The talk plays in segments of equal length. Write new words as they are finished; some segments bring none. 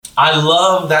I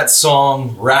love that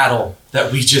song, Rattle,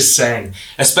 that we just sang,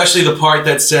 especially the part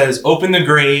that says, open the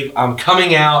grave, I'm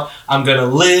coming out, I'm gonna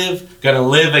live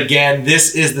again.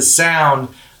 This is the sound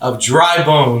of dry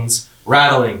bones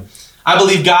rattling. I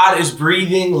believe God is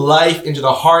breathing life into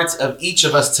the hearts of each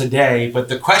of us today, but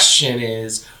the question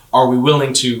is, are we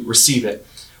willing to receive it?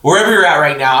 Wherever you're at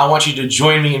right now, I want you to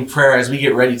join me in prayer as we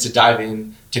get ready to dive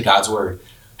into God's Word.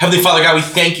 Heavenly Father God, we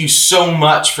thank you so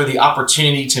much for the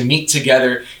opportunity to meet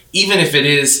together, even if it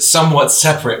is somewhat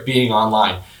separate being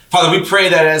online. Father, we pray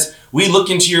that as we look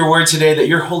into your Word today, that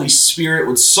your Holy Spirit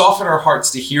would soften our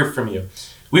hearts to hear from you.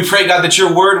 We pray, God, that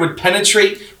your Word would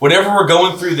penetrate whatever we're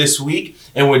going through this week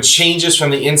and would change us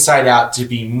from the inside out to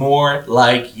be more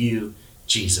like you,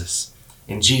 Jesus.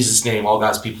 In Jesus' name, all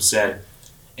God's people said,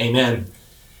 amen.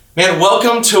 Man,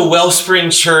 welcome to Wellspring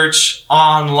Church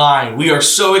Online. We are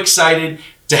so excited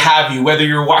to have you, whether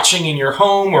you're watching in your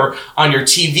home or on your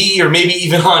TV or maybe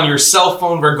even on your cell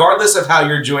phone, regardless of how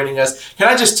you're joining us. Can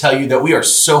I just tell you that we are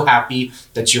so happy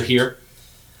that you're here?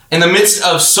 In the midst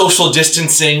of social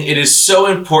distancing, it is so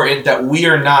important that we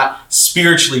are not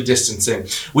spiritually distancing.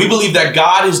 We believe that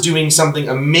God is doing something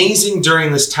amazing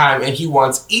during this time, and he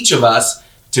wants each of us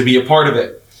to be a part of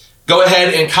it. Go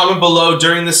ahead and comment below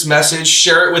during this message,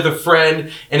 share it with a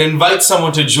friend, and invite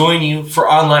someone to join you for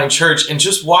online church, and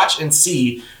just watch and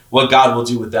see what God will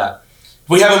do with that. If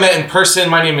we haven't met in person,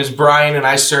 my name is Brian, and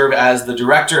I serve as the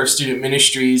Director of Student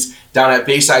Ministries down at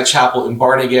Bayside Chapel in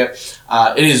Barnegat.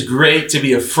 It is great to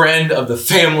be a friend of the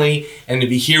family and to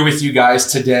be here with you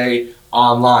guys today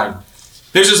online.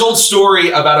 There's this old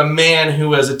story about a man who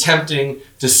was attempting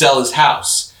to sell his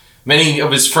house. Many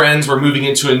of his friends were moving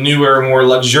into a newer, more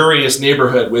luxurious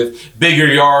neighborhood with bigger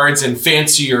yards and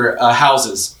fancier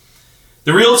houses.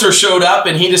 The realtor showed up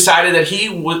and he decided that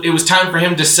it was time for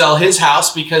him to sell his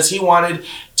house because he wanted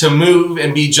to move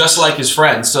and be just like his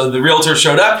friends. So the realtor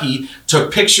showed up, he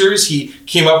took pictures, he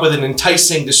came up with an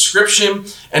enticing description,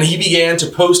 and he began to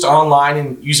post online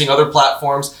and using other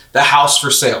platforms, the house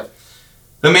for sale.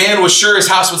 The man was sure his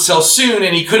house would sell soon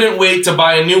and he couldn't wait to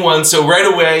buy a new one, so right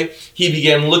away he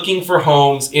began looking for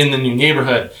homes in the new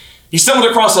neighborhood. He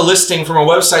stumbled across a listing from a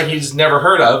website he's never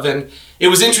heard of, and it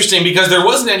was interesting because there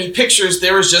wasn't any pictures,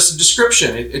 there was just a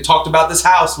description. It talked about this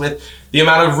house with the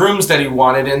amount of rooms that he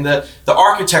wanted and the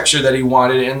architecture that he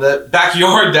wanted and the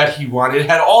backyard that he wanted. It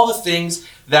had all the things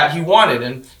that he wanted,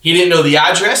 and he didn't know the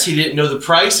address, he didn't know the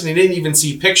price, and he didn't even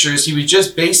see pictures. He was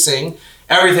just basing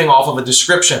everything off of a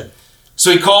description. So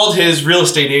he called his real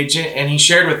estate agent and he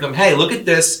shared with them, hey, look at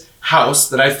this house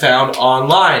that I found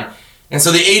online. And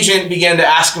so the agent began to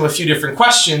ask him a few different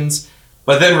questions,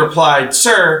 but then replied,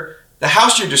 sir, the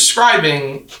house you're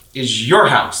describing is your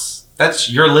house. That's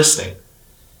your listing.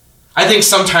 I think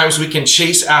sometimes we can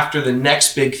chase after the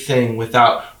next big thing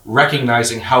without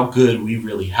recognizing how good we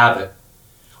really have it.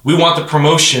 We want the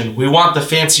promotion, we want the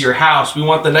fancier house, we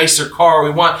want the nicer car, we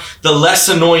want the less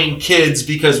annoying kids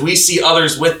because we see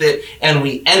others with it and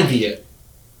we envy it.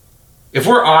 If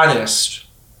we're honest,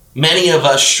 many of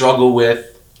us struggle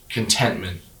with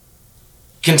contentment.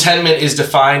 Contentment is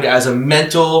defined as a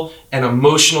mental and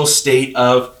emotional state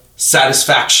of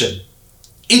satisfaction.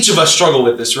 Each of us struggle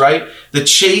with this, right? The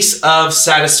chase of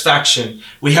satisfaction.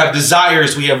 We have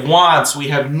desires, we have wants, we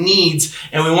have needs,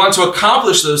 and we want to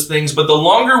accomplish those things. But the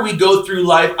longer we go through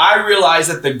life, I realize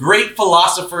that the great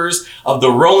philosophers of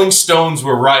the Rolling Stones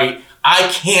were right. I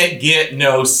can't get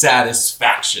no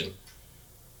satisfaction.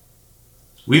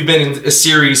 We've been in a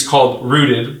series called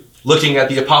Rooted, looking at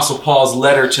the Apostle Paul's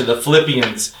letter to the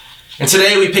Philippians. And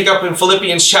today we pick up in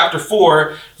Philippians chapter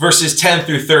 4, verses 10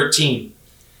 through 13.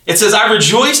 It says, I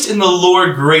rejoiced in the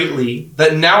Lord greatly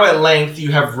that now at length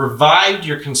you have revived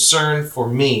your concern for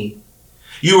me.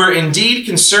 You were indeed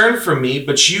concerned for me,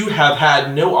 but you have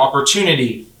had no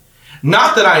opportunity.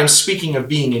 Not that I am speaking of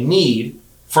being in need,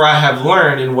 for I have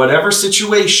learned in whatever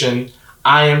situation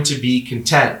I am to be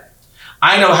content.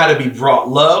 I know how to be brought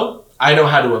low. I know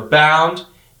how to abound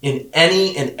in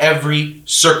any and every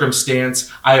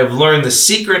circumstance. I have learned the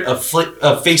secret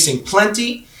of facing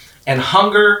plenty and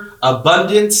hunger,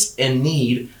 abundance, and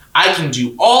need. I can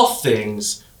do all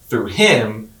things through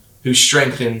him who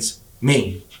strengthens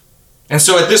me. And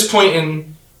so at this point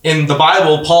in the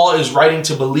Bible, Paul is writing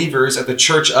to believers at the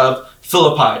church of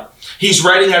Philippi. He's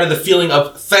writing out of the feeling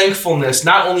of thankfulness,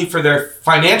 not only for their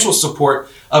financial support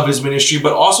of his ministry,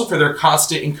 but also for their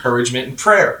constant encouragement and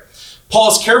prayer.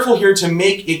 Paul's careful here to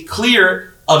make it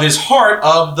clear of his heart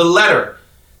of the letter.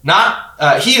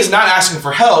 He is not asking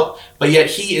for help, but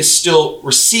yet he is still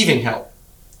receiving help.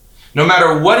 No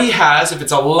matter what he has, if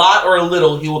it's a lot or a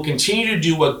little, he will continue to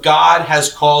do what God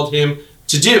has called him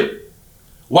to do.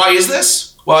 Why is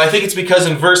this? Well, I think it's because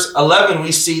in verse 11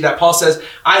 we see that Paul says,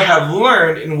 I have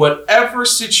learned in whatever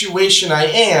situation I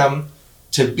am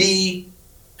to be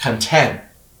content.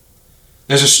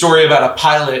 There's a story about a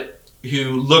pilot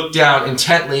who looked down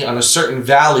intently on a certain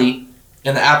valley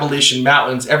in the Appalachian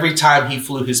Mountains every time he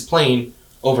flew his plane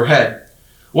overhead.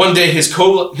 One day his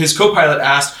co-pilot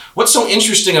asked, what's so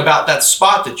interesting about that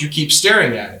spot that you keep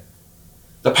staring at it?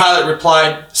 The pilot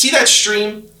replied, see that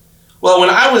stream? Well, when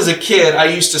I was a kid, I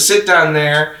used to sit down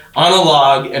there on a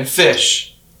log and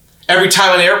fish. Every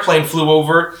time an airplane flew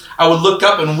over, I would look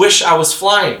up and wish I was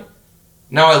flying.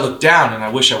 Now I look down and I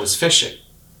wish I was fishing.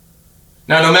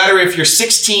 Now, no matter if you're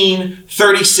 16,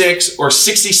 36, or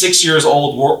 66 years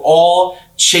old, we're all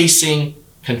chasing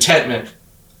contentment.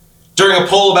 During a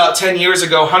poll about 10 years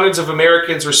ago, hundreds of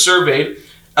Americans were surveyed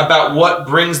about what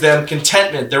brings them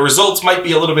contentment. Their results might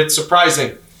be a little bit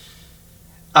surprising.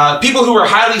 People who were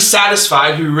highly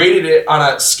satisfied, who rated it on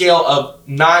a scale of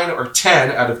 9 or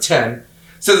 10 out of 10,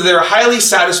 said that they were highly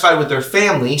satisfied with their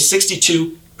family,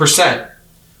 62%.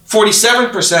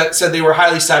 47% said they were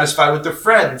highly satisfied with their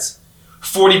friends.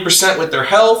 40% with their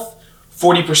health,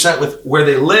 40% with where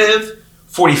they live,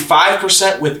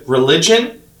 45% with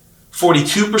religion,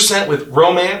 42% with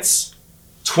romance,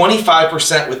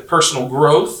 25% with personal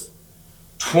growth,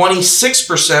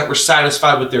 26% were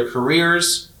satisfied with their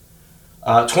careers,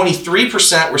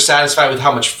 23% were satisfied with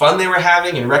how much fun they were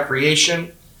having in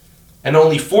recreation, and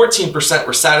only 14%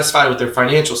 were satisfied with their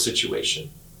financial situation.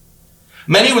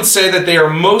 Many would say that they are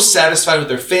most satisfied with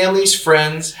their families,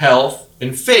 friends, health,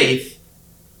 and faith,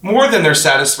 more than they're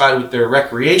satisfied with their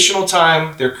recreational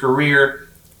time, their career,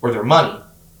 or their money.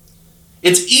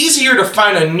 It's easier to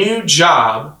find a new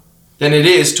job than it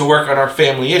is to work on our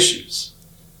family issues.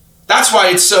 That's why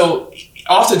it's so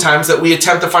oftentimes that we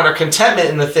attempt to find our contentment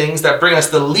in the things that bring us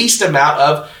the least amount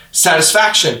of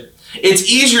satisfaction.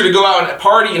 It's easier to go out and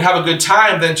party and have a good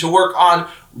time than to work on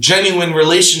genuine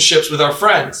relationships with our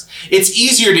friends. It's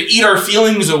easier to eat our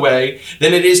feelings away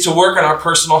than it is to work on our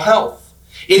personal health.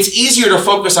 It's easier to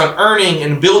focus on earning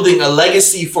and building a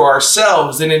legacy for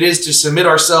ourselves than it is to submit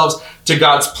ourselves to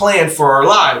God's plan for our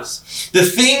lives. The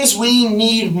things we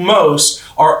need most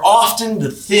are often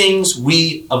the things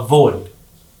we avoid.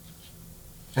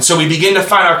 And so we begin to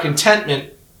find our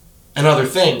contentment in other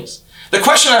things. The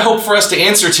question I hope for us to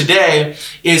answer today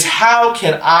is, how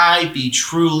can I be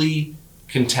truly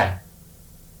content?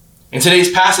 In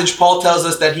today's passage, Paul tells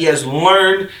us that he has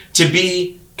learned to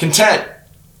be content.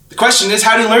 The question is,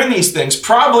 how do you learn these things?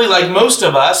 Probably, like most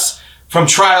of us, from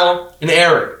trial and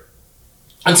error.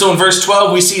 And so in verse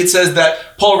 12, we see it says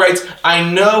that Paul writes, I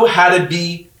know how to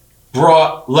be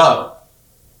brought low.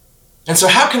 And so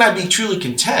how can I be truly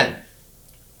content?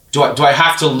 Do I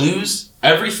have to lose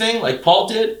everything like Paul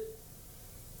did?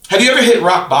 Have you ever hit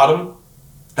rock bottom?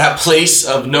 That place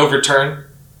of no return?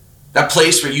 That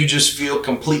place where you just feel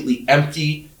completely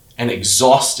empty and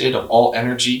exhausted of all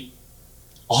energy?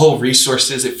 All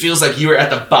resources. It feels like you are at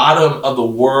the bottom of the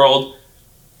world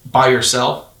by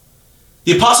yourself.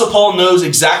 The Apostle Paul knows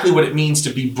exactly what it means to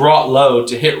be brought low,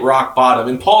 to hit rock bottom.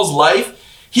 In Paul's life,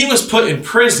 he was put in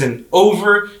prison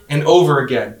over and over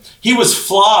again. He was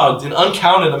flogged an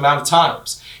uncounted amount of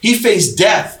times. He faced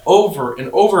death over and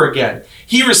over again.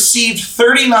 He received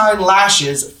 39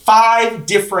 lashes 5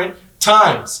 different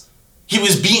times. He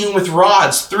was beaten with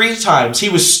rods 3 times. He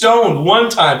was stoned 1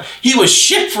 time. He was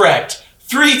shipwrecked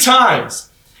 3 times.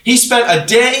 He spent a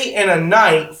day and a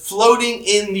night floating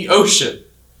in the ocean.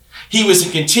 He was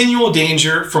in continual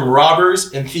danger from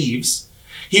robbers and thieves.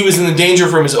 He was in the danger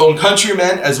from his own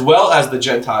countrymen as well as the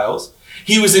Gentiles.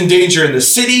 He was in danger in the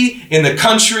city, in the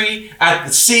country, at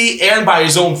the sea, and by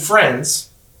his own friends.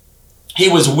 He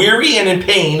was weary and in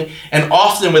pain and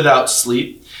often without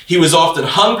sleep. He was often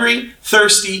hungry,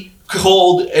 thirsty,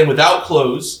 cold, and without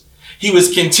clothes. He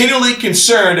was continually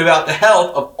concerned about the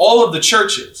health of all of the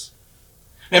churches.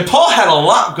 And Paul had a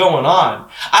lot going on.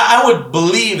 I would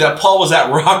believe that Paul was at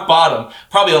rock bottom,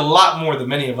 probably a lot more than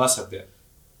many of us have been.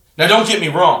 Now, don't get me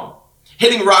wrong.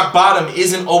 Hitting rock bottom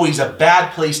isn't always a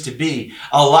bad place to be.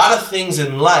 A lot of things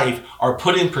in life are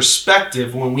put in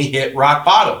perspective when we hit rock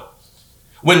bottom.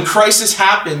 When crisis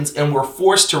happens and we're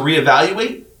forced to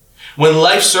reevaluate, when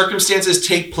life circumstances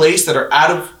take place that are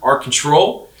out of our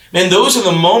control, and those are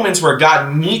the moments where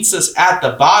God meets us at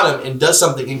the bottom and does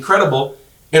something incredible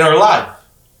in our life.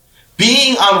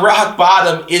 Being on rock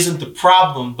bottom isn't the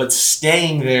problem, but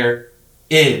staying there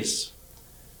is.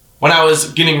 When I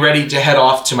was getting ready to head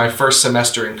off to my first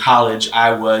semester in college,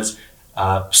 I was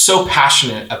so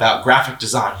passionate about graphic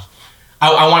design.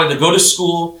 I wanted to go to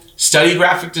school, study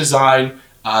graphic design,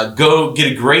 go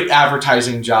get a great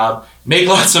advertising job, make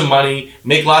lots of money,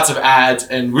 make lots of ads,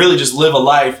 and really just live a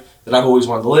life that I've always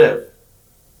wanted to live.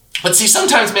 But see,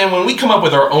 sometimes, man, when we come up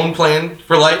with our own plan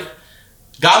for life,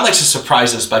 God likes to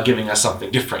surprise us by giving us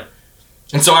something different.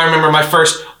 And so I remember my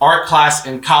first art class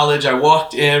in college. I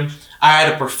walked in. I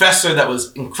had a professor that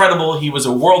was incredible. He was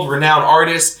a world-renowned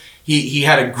artist. He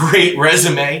had a great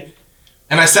resume.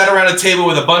 And I sat around a table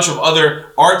with a bunch of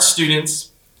other art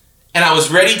students, and I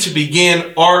was ready to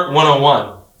begin Art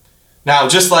 101. Now,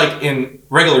 just like in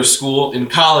regular school, in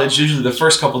college, usually the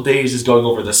first couple days is going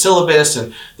over the syllabus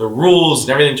and the rules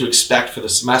and everything to expect for the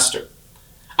semester.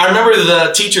 I remember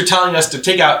the teacher telling us to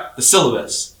take out the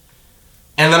syllabus.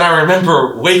 And then I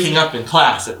remember waking up in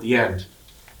class at the end.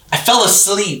 I fell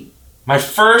asleep my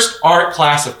first art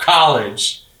class of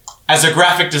college as a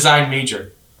graphic design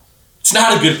major. It's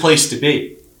not a good place to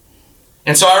be.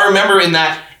 And so I remember in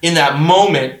that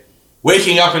moment,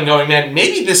 waking up and going, man,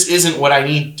 maybe this isn't what I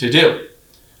need to do.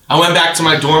 I went back to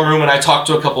my dorm room and I talked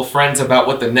to a couple friends about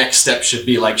what the next step should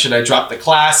be. Like, should I drop the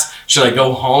class? Should I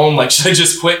go home? Like, should I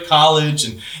just quit college?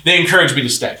 And they encouraged me to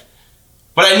stay.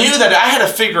 But I knew that I had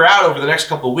to figure out over the next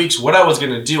couple of weeks what I was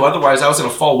going to do. Otherwise, I was going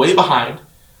to fall way behind.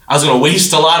 I was going to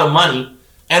waste a lot of money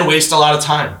and waste a lot of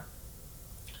time.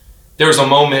 There was a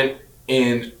moment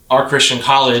in our Christian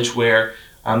college where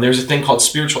there was a thing called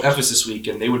Spiritual Emphasis Week,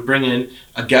 and they would bring in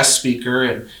a guest speaker,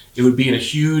 and it would be in a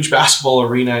huge basketball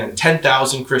arena, and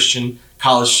 10,000 Christian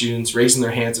college students raising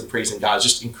their hands and praising God.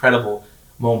 Just an incredible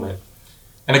moment.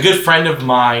 And a good friend of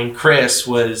mine, Chris,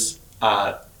 was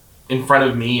in front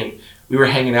of me, and we were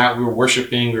hanging out, we were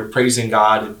worshiping, we were praising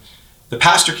God, and the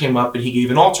pastor came up and he gave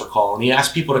an altar call, and he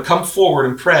asked people to come forward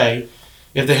and pray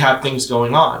if they have things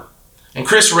going on. And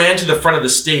Chris ran to the front of the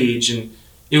stage, and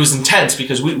it was intense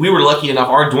because we were lucky enough,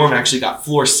 our dorm actually got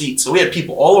floor seats. So we had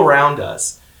people all around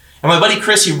us. And my buddy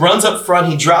Chris, he runs up front,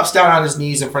 he drops down on his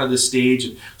knees in front of the stage.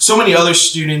 And so many other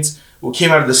students who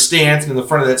came out of the stands and in the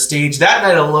front of that stage. That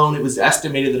night alone, it was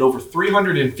estimated that over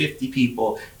 350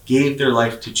 people gave their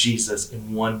life to Jesus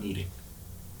in one meeting.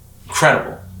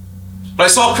 Incredible. But I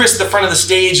saw Chris at the front of the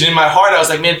stage, and in my heart, I was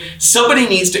like, man, somebody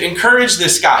needs to encourage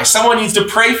this guy. Someone needs to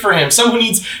pray for him. Someone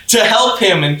needs to help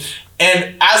him. And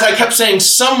as I kept saying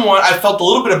someone, I felt a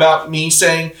little bit about me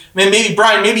saying, man, maybe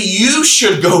Brian, maybe you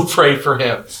should go pray for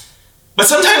him. But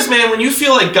sometimes, man, when you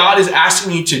feel like God is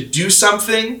asking you to do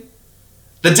something,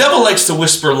 the devil likes to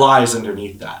whisper lies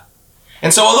underneath that.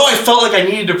 And so although I felt like I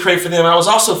needed to pray for them, I was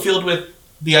also filled with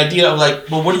the idea of like,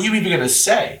 well, what are you even going to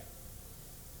say?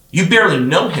 You barely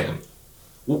know him.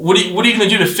 What are you going to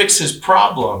do to fix his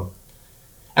problem?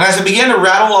 And as I began to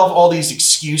rattle off all these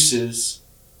excuses,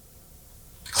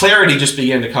 clarity just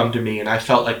began to come to me, and I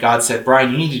felt like God said,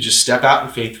 Brian, you need to just step out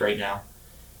in faith right now.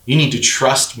 You need to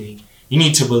trust me. You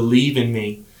need to believe in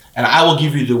me, and I will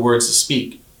give you the words to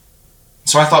speak.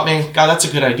 So I thought, man, God, that's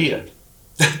a good idea.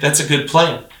 That's a good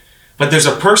plan. But there's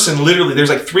a person there's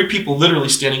like 3 people literally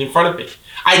standing in front of me.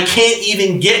 I can't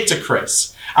even get to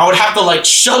Chris. I would have to like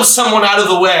shove someone out of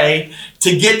the way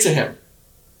to get to him.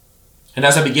 And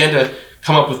as I began to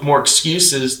come up with more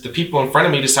excuses, the people in front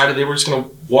of me decided they were just going to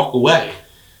walk away.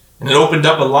 And it opened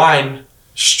up a line,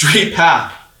 straight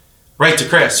path, right to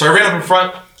Chris. So I ran up in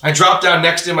front, I dropped down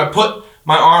next to him, I put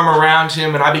my arm around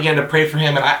him, and I began to pray for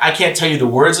him. And I can't tell you the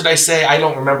words that I say. I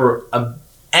don't remember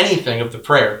anything of the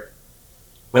prayer,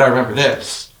 but I remember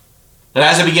this.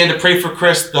 That as I began to pray for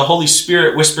Chris, the Holy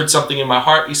Spirit whispered something in my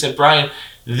heart. He said, Brian,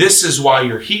 this is why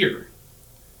you're here.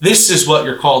 This is what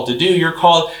you're called to do. You're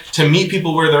called to meet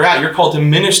people where they're at. You're called to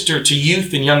minister to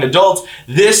youth and young adults.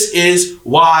 This is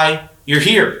why you're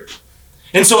here.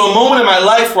 And so a moment in my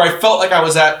life where I felt like I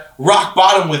was at rock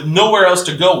bottom with nowhere else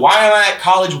to go. Why am I at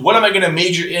college? What am I going to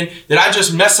major in? Did I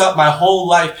just mess up my whole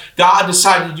life? God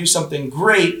decided to do something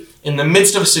great in the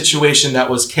midst of a situation that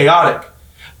was chaotic.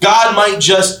 God might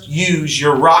just use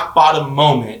your rock bottom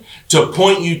moment to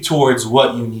point you towards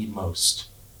what you need most.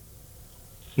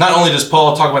 Not only does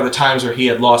Paul talk about the times where he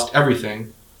had lost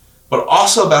everything, but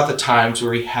also about the times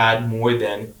where he had more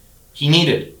than he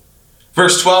needed.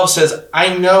 Verse 12 says,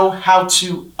 I know how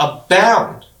to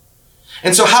abound.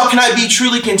 And so how can I be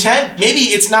truly content? Maybe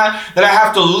it's not that I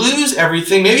have to lose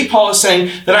everything. Maybe Paul is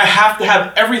saying that I have to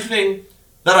have everything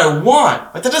that I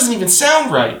want. But that doesn't even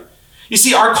sound right. You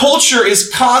see, our culture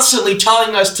is constantly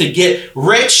telling us to get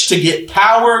rich, to get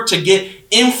power, to get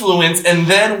influence, and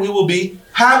then we will be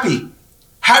happy.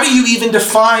 How do you even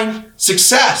define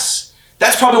success?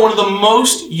 That's probably one of the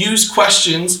most used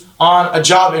questions on a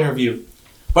job interview.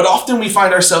 But often we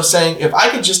find ourselves saying, if I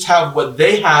could just have what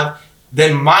they have,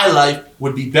 then my life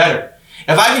would be better.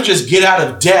 if I could just get out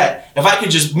of debt, if I could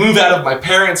just move out of my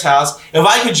parents' house, if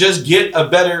I could just get a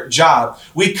better job.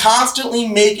 We constantly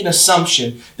make an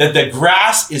assumption that the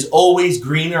grass is always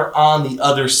greener on the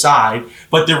other side,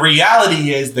 but the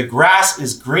reality is the grass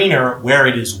is greener where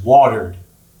it is watered.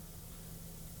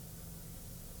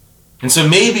 And so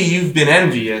maybe you've been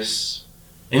envious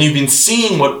and you've been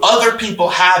seeing what other people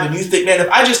have and you think, man, if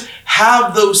I just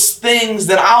have those things,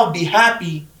 then I'll be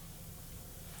happy.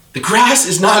 The grass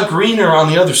is not greener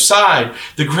on the other side.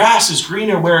 The grass is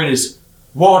greener where it is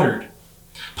watered.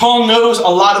 Paul knows a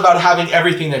lot about having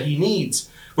everything that he needs.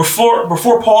 Before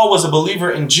Paul was a believer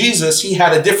in Jesus, he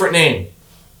had a different name.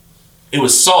 It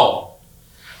was Saul.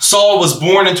 Saul was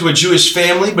born into a Jewish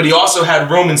family, but he also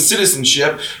had Roman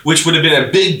citizenship, which would have been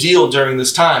a big deal during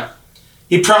this time.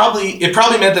 It probably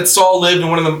meant that Saul lived in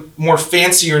one of the more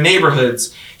fancier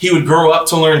neighborhoods. He would grow up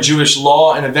to learn Jewish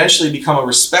law and eventually become a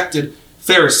respected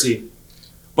Pharisee,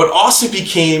 but also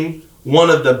became one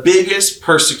of the biggest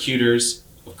persecutors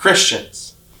of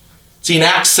Christians. See, in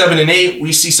Acts 7 and 8,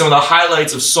 we see some of the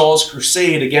highlights of Saul's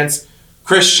crusade against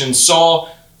Christians.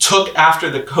 Saul took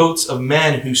after the coats of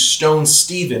men who stoned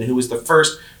Stephen, who was the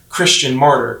first Christian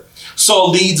martyr. Saul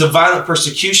leads a violent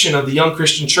persecution of the young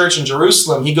Christian church in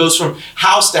Jerusalem. He goes from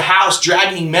house to house,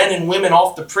 dragging men and women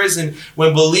off to prison.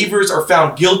 When believers are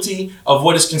found guilty of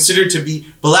what is considered to be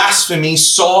blasphemy,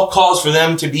 Saul calls for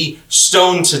them to be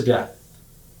stoned to death.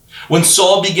 When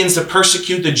Saul begins to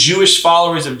persecute the Jewish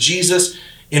followers of Jesus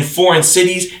in foreign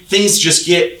cities, things just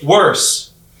get worse.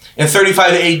 In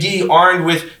 35 AD, armed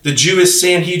with the Jewish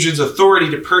Sanhedrin's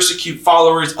authority to persecute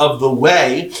followers of the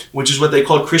Way, which is what they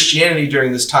called Christianity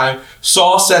during this time,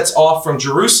 Saul sets off from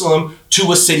Jerusalem to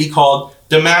a city called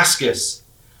Damascus.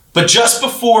 But just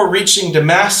before reaching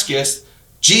Damascus,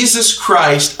 Jesus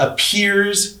Christ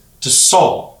appears to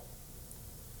Saul.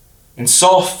 And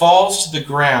Saul falls to the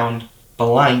ground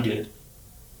blinded.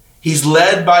 He's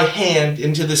led by hand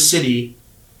into the city,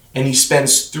 and he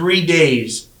spends 3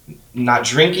 days not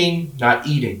drinking, not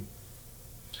eating.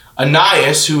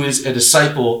 Ananias, who is a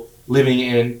disciple living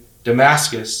in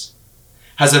Damascus,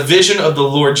 has a vision of the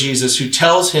Lord Jesus who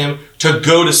tells him to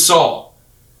go to Saul.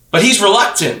 But he's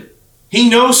reluctant. He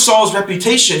knows Saul's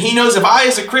reputation. He knows if I,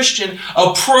 as a Christian,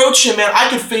 approach him, man, I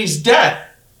could face death.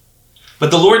 But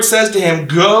the Lord says to him,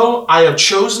 "Go, I have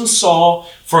chosen Saul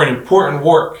for an important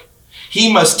work.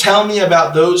 He must tell me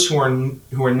about those who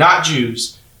are not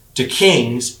Jews, to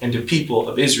kings and to people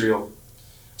of Israel."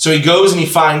 So he goes and he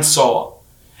finds Saul,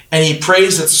 and he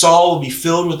prays that Saul will be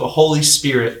filled with the Holy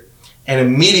Spirit, and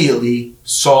immediately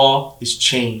Saul is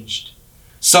changed.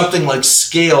 Something like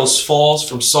scales falls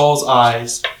from Saul's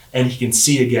eyes, and he can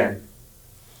see again.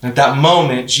 At that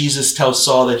moment, Jesus tells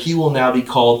Saul that he will now be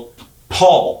called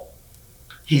Paul.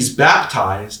 He's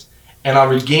baptized, and on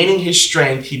regaining his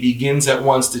strength, he begins at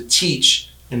once to teach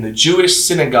in the Jewish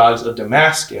synagogues of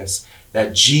Damascus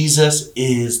that Jesus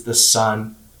is the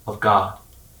Son of God.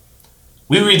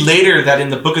 We read later that in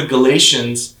the book of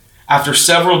Galatians, after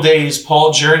several days,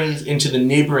 Paul journeys into the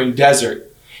neighboring desert.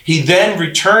 He then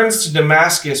returns to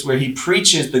Damascus, where he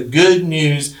preaches the good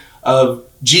news of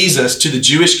Jesus to the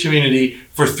Jewish community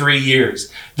for 3 years.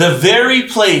 The very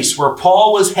place where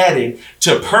Paul was heading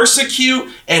to persecute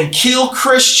and kill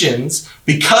Christians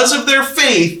because of their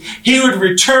faith, he would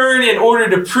return in order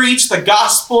to preach the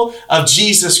gospel of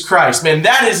Jesus Christ. Man,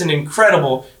 that is an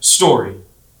incredible story.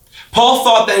 Paul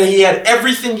thought that he had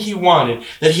everything he wanted,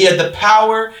 that he had the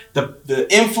power, the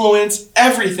influence,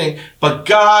 everything, but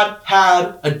God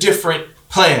had a different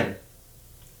plan.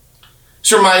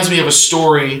 This reminds me of a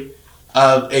story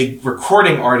of a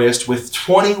recording artist with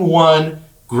 21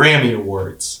 Grammy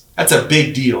Awards. That's a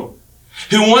big deal.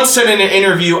 Who once said in an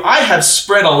interview, "I have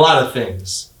spread a lot of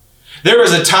things. There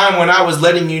was a time when I was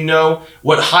letting you know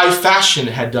what high fashion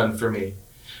had done for me.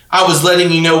 I was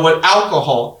letting you know what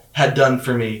alcohol had done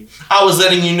for me. I was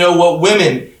letting you know what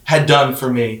women had done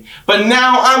for me. But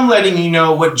now I'm letting you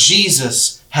know what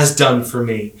Jesus has done for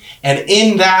me. And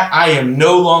in that, I am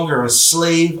no longer a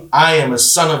slave. I am a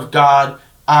son of God.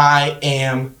 I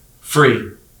am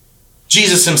free."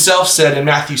 Jesus himself said in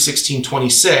Matthew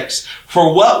 16:26,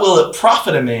 "For what will it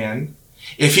profit a man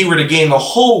if he were to gain the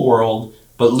whole world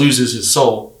but loses his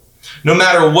soul?" No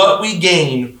matter what we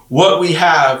gain, what we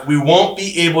have, we won't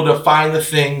be able to find the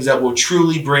things that will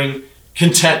truly bring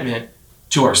contentment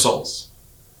to our souls.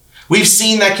 We've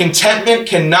seen that contentment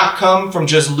cannot come from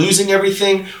just losing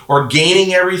everything or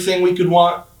gaining everything we could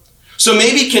want. So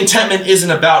maybe contentment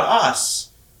isn't about us.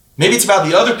 Maybe it's about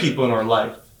the other people in our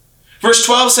life. Verse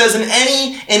 12 says, "In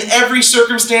any and every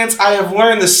circumstance, I have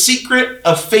learned the secret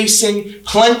of facing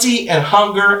plenty and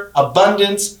hunger,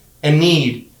 abundance and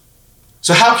need."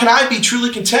 So how can I be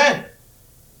truly content?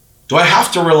 Do I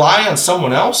have to rely on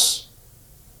someone else?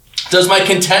 Does my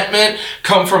contentment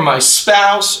come from my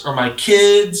spouse or my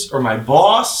kids or my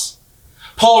boss?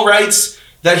 Paul writes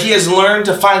that he has learned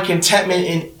to find contentment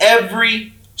in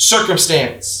every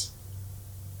circumstance.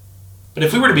 But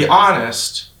if we were to be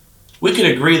honest, we could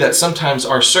agree that sometimes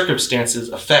our circumstances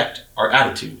affect our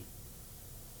attitude.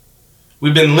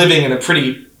 We've been living in a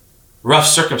pretty rough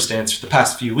circumstance for the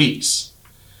past few weeks.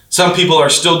 Some people are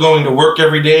still going to work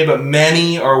every day, but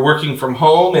many are working from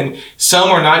home, and some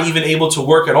are not even able to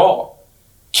work at all.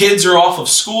 Kids are off of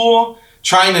school,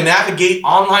 trying to navigate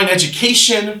online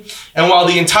education, and while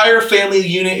the entire family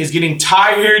unit is getting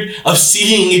tired of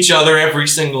seeing each other every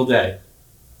single day.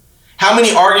 How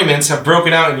many arguments have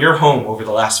broken out in your home over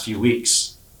the last few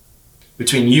weeks?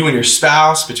 Between you and your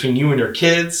spouse, between you and your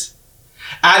kids?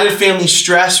 Added family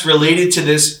stress related to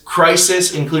this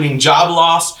crisis, including job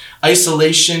loss,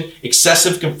 isolation,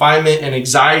 excessive confinement, and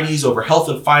anxieties over health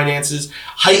and finances,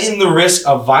 heighten the risk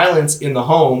of violence in the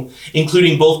home,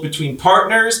 including both between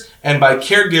partners and by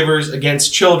caregivers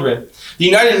against children. The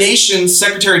United Nations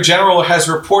Secretary General has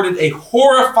reported a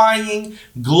horrifying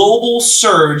global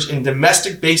surge in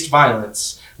domestic-based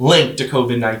violence linked to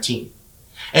COVID-19,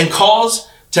 and calls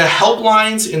to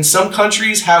helplines in some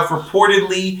countries have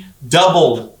reportedly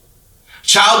doubled.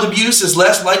 Child abuse is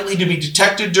less likely to be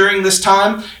detected during this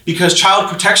time because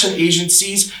child protection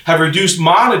agencies have reduced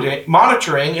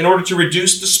monitoring in order to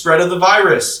reduce the spread of the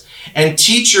virus, and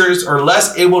teachers are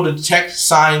less able to detect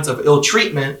signs of ill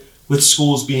treatment with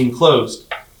schools being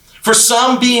closed. For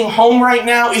some, being home right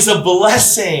now is a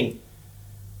blessing,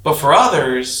 but for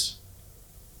others,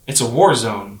 it's a war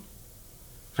zone.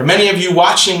 For many of you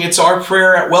watching, it's our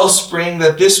prayer at Wellspring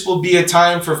that this will be a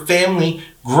time for family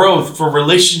growth, for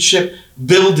relationship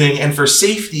building, and for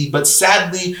safety. But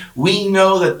sadly, we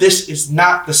know that this is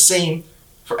not the same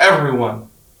for everyone.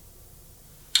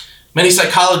 Many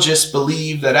psychologists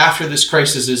believe that after this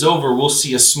crisis is over, we'll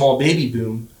see a small baby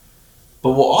boom,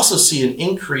 but we'll also see an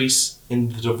increase in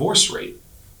the divorce rate.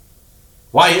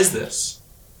 Why is this?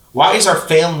 Why is our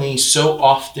family so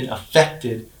often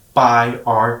affected by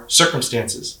our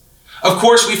circumstances? Of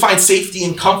course, we find safety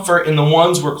and comfort in the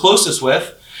ones we're closest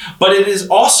with, but it is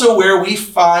also where we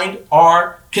find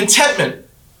our contentment.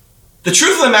 The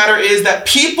truth of the matter is that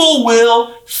people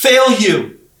will fail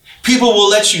you. People will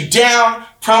let you down.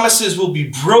 Promises will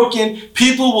be broken.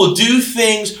 People will do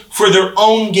things for their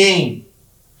own gain.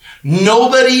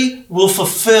 Nobody will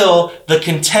fulfill the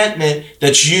contentment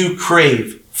that you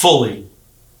crave fully.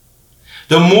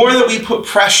 The more that we put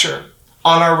pressure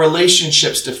on our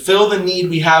relationships to fill the need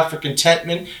we have for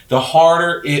contentment, the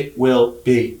harder it will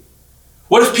be.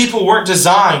 What if people weren't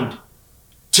designed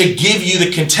to give you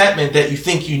the contentment that you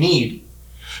think you need?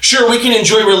 Sure, we can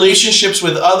enjoy relationships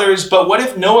with others, but what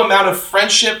if no amount of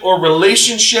friendship or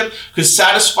relationship could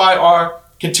satisfy our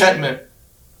contentment?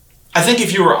 I think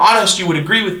if you were honest, you would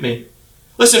agree with me.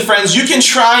 Listen, friends, you can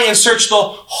try and search the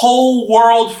whole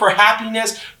world for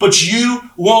happiness, but you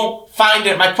won't find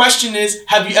it. My question is,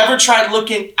 have you ever tried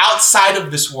looking outside of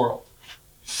this world?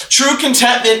 True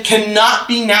contentment cannot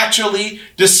be naturally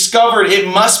discovered. It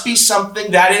must be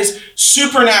something that is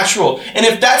supernatural. And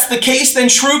if that's the case, then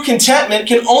true contentment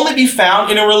can only be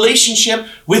found in a relationship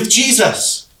with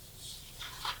Jesus.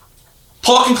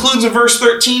 Paul concludes in verse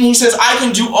 13. He says, I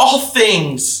can do all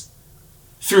things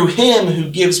through him who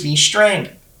gives me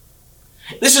strength.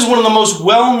 This is one of the most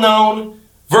well-known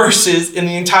verses in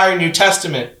the entire New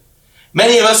Testament.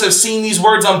 Many of us have seen these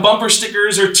words on bumper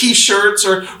stickers or t-shirts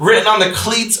or written on the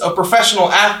cleats of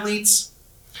professional athletes.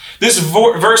 This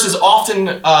verse is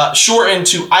often shortened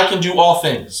to, I can do all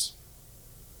things.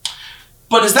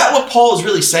 But is that what Paul is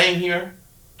really saying here?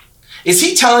 Is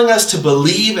he telling us to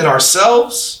believe in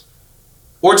ourselves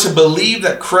or to believe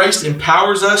that Christ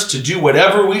empowers us to do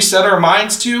whatever we set our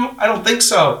minds to? I don't think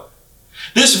so.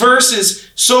 This verse is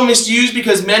so misused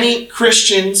because many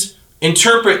Christians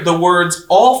interpret the words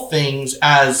all things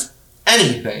as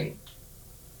anything.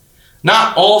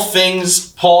 Not all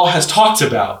things Paul has talked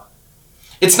about.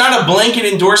 It's not a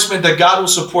blanket endorsement that God will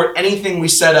support anything we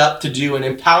set up to do and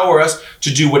empower us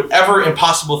to do whatever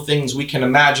impossible things we can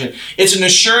imagine. It's an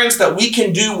assurance that we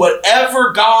can do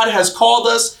whatever God has called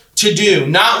us to do,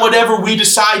 not whatever we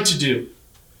decide to do.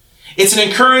 It's an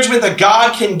encouragement that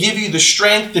God can give you the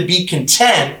strength to be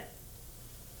content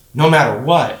no matter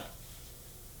what.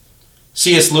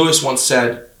 C.S. Lewis once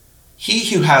said, he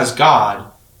who has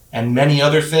God and many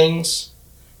other things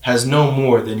has no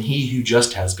more than he who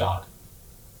just has God.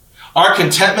 Our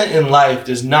contentment in life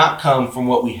does not come from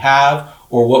what we have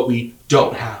or what we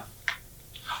don't have.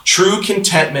 True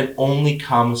contentment only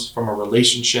comes from a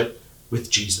relationship with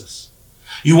Jesus.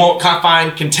 You won't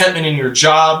find contentment in your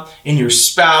job, in your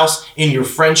spouse, in your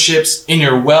friendships, in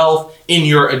your wealth, in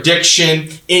your addiction,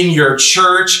 in your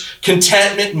church.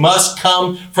 Contentment must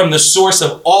come from the source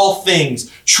of all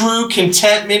things. True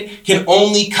contentment can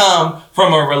only come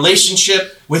from a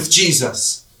relationship with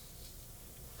Jesus.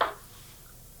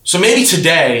 So maybe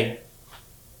today,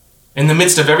 in the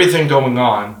midst of everything going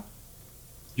on,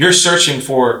 you're searching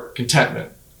for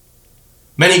contentment.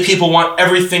 Many people want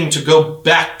everything to go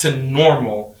back to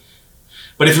normal.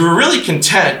 But if you were really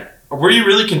content, or were you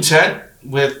really content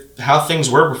with how things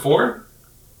were before?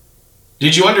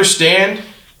 Did you understand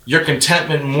your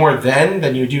contentment more then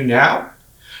than you do now?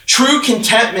 True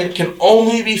contentment can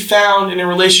only be found in a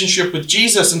relationship with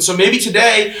Jesus. And so maybe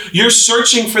today you're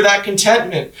searching for that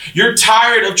contentment. You're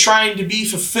tired of trying to be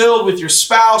fulfilled with your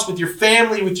spouse, with your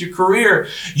family, with your career.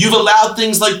 You've allowed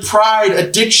things like pride,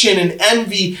 addiction, and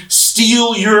envy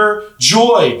steal your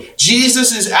joy.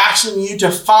 Jesus is asking you to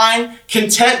find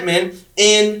contentment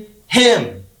in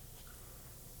Him.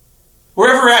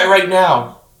 Wherever you're at right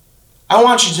now, I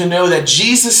want you to know that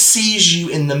Jesus sees you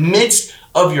in the midst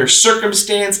of your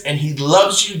circumstance, and He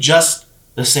loves you just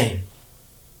the same.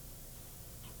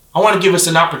 I want to give us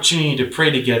an opportunity to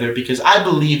pray together because I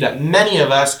believe that many of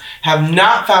us have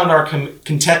not found our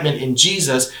contentment in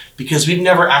Jesus because we've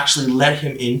never actually let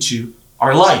Him into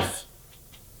our life.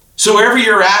 So wherever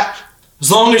you're at,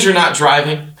 as long as you're not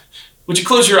driving, would you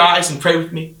close your eyes and pray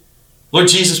with me? Lord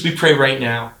Jesus, we pray right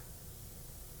now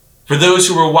for those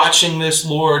who are watching this,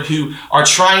 Lord, who are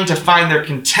trying to find their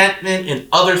contentment in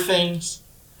other things.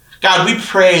 God, we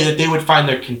pray that they would find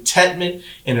their contentment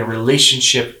in a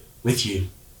relationship with you.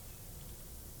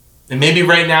 And maybe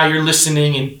right now you're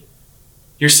listening and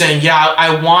you're saying, yeah,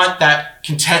 I want that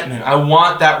contentment. I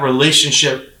want that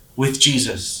relationship with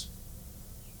Jesus.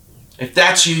 If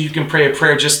that's you, you can pray a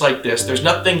prayer just like this. There's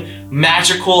nothing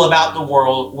magical about the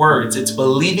words. It's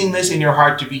believing this in your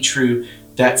heart to be true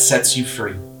that sets you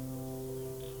free.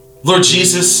 Lord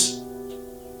Jesus,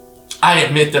 I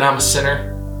admit that I'm a sinner.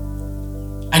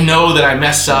 I know that I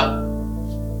mess up.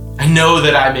 I know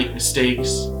that I make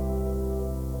mistakes.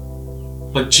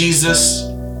 But Jesus,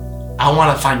 I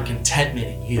want to find contentment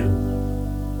in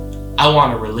you. I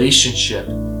want a relationship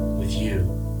with you.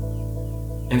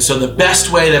 And so the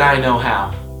best way that I know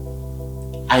how,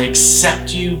 I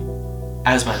accept you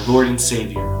as my Lord and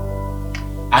Savior.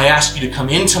 I ask you to come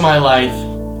into my life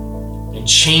and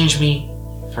change me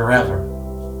forever.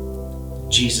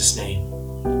 In Jesus' name,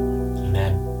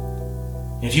 amen.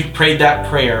 If you prayed that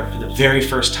prayer for the very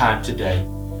first time today,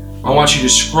 I want you to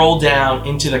scroll down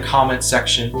into the comment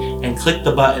section and click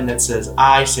the button that says,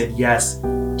 I said yes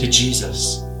to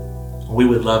Jesus. We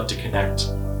would love to connect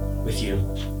with you.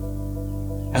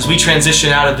 As we transition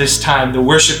out of this time, the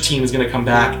worship team is going to come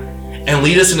back and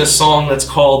lead us in a song that's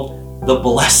called The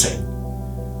Blessing.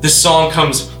 This song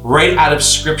comes right out of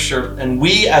Scripture, and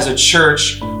we as a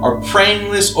church are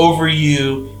praying this over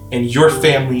you and your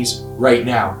families right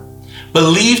now.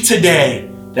 Believe today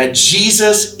that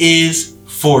Jesus is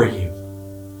for you.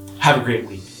 Have a great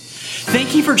week.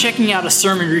 Thank you for checking out a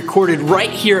sermon recorded right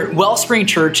here at Wellspring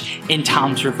Church in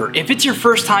Toms River. If it's your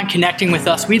first time connecting with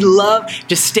us, we'd love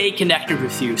to stay connected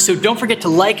with you. So don't forget to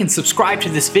like and subscribe to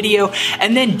this video.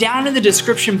 And then down in the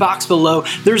description box below,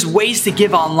 there's ways to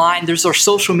give online. There's our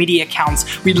social media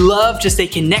accounts. We'd love to stay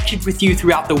connected with you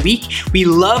throughout the week. We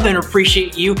love and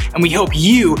appreciate you, and we hope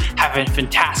you have a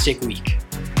fantastic week.